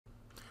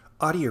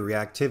Audio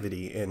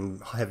reactivity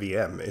in heavy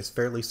M is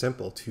fairly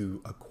simple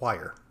to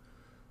acquire.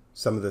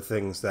 Some of the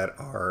things that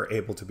are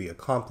able to be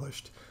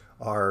accomplished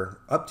are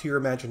up to your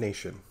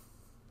imagination.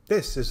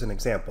 This is an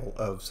example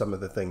of some of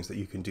the things that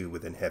you can do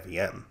within heavy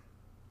M.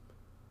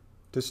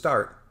 To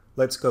start,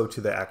 let's go to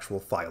the actual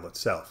file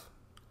itself.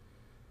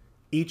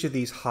 Each of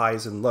these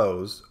highs and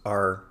lows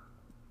are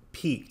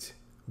peaked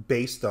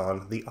based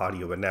on the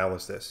audio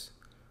analysis.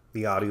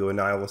 The audio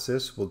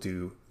analysis will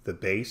do the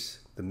bass,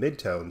 the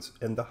midtones,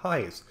 and the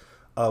highs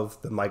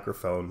of the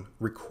microphone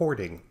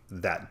recording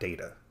that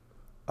data.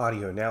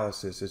 Audio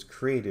analysis is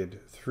created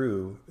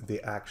through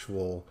the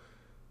actual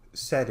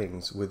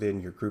settings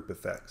within your group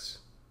effects.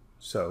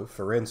 So,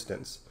 for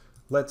instance,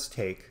 let's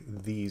take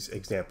these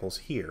examples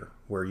here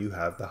where you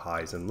have the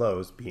highs and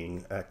lows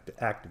being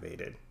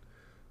activated.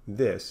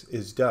 This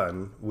is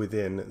done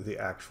within the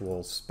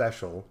actual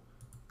special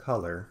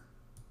color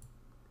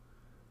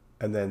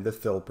and then the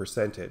fill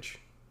percentage.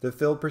 The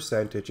fill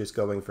percentage is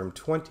going from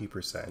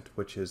 20%,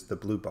 which is the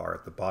blue bar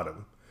at the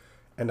bottom,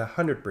 and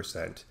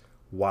 100%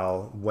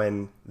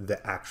 when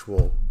the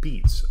actual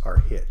beats are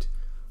hit.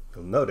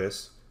 You'll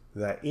notice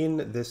that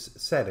in this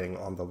setting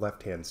on the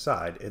left-hand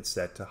side, it's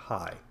set to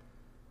high.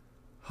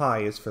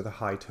 High is for the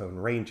high tone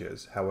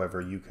ranges.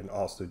 However, you can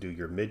also do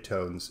your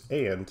midtones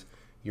and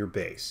your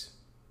bass.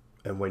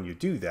 And when you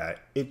do that,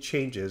 it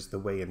changes the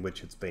way in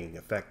which it's being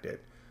affected.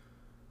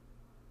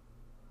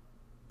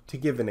 To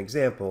give an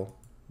example,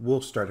 we'll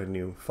start a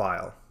new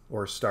file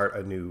or start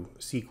a new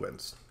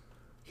sequence.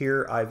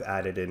 Here I've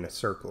added in a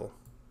circle.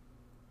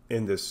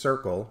 In this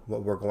circle,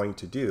 what we're going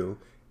to do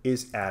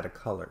is add a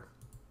color.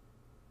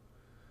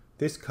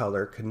 This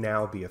color can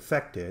now be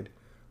affected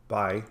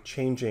by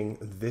changing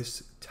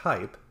this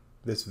type,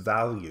 this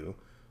value,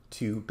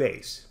 to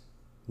bass.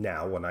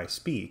 Now when I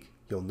speak,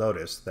 you'll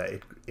notice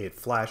that it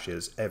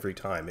flashes every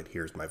time it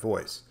hears my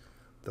voice,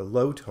 the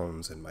low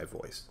tones in my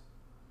voice.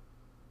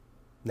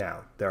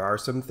 Now, there are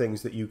some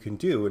things that you can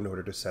do in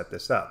order to set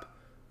this up.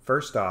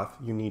 First off,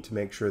 you need to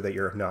make sure that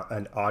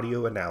an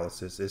audio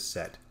analysis is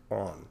set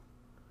on.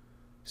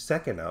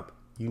 Second up,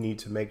 you need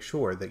to make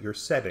sure that your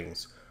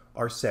settings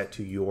are set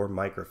to your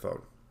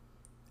microphone.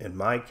 In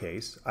my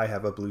case, I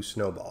have a blue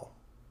snowball.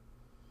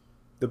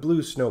 The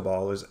blue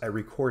snowball is a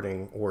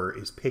recording or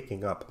is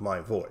picking up my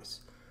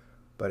voice.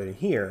 But in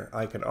here,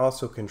 I can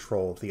also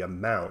control the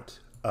amount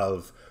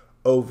of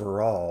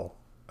overall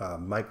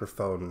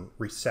microphone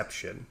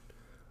reception.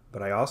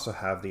 But I also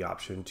have the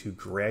option to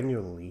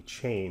granularly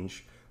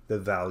change the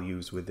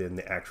values within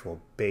the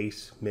actual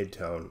bass,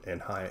 midtone, and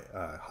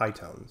high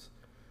tones.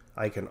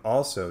 I can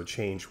also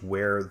change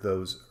where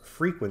those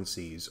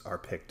frequencies are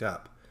picked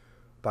up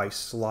by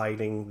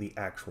sliding the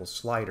actual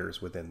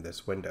sliders within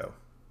this window.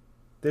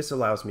 This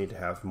allows me to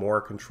have more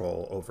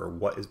control over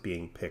what is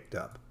being picked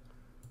up.